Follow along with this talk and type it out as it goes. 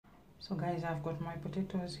So guys, I've got my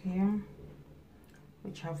potatoes here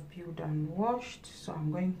which have peeled and washed. So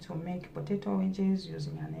I'm going to make potato wedges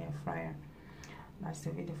using an air fryer. That's the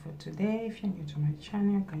video for today. If you're new to my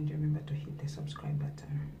channel, kindly remember to hit the subscribe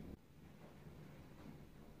button.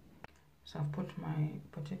 So I've put my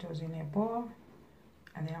potatoes in a bowl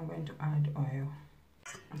and then I'm going to add oil.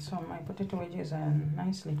 So my potato wedges are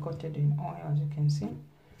nicely coated in oil, as you can see,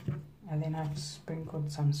 and then I've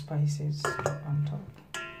sprinkled some spices on top.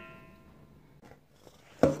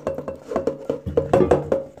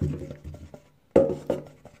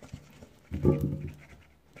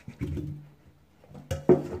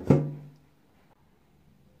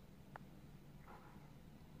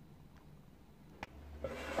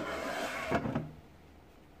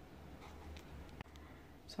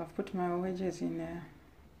 So I've put my wedges in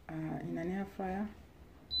an air fryer.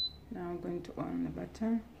 Now I'm going to on the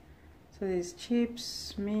button. So there's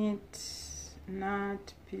chips, meat,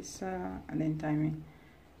 nut, pizza, and then timing.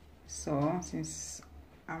 So since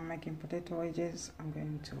I'm making potato wedges, I'm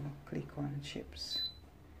going to click on chips.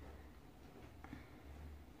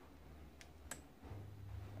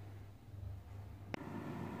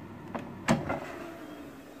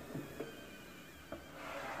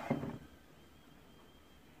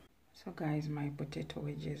 So guys, my potato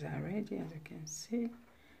wedges are ready, as you can see.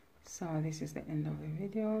 So this is the end of the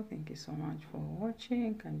video. Thank you so much for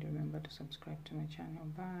watching, and remember to subscribe to my channel.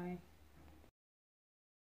 Bye.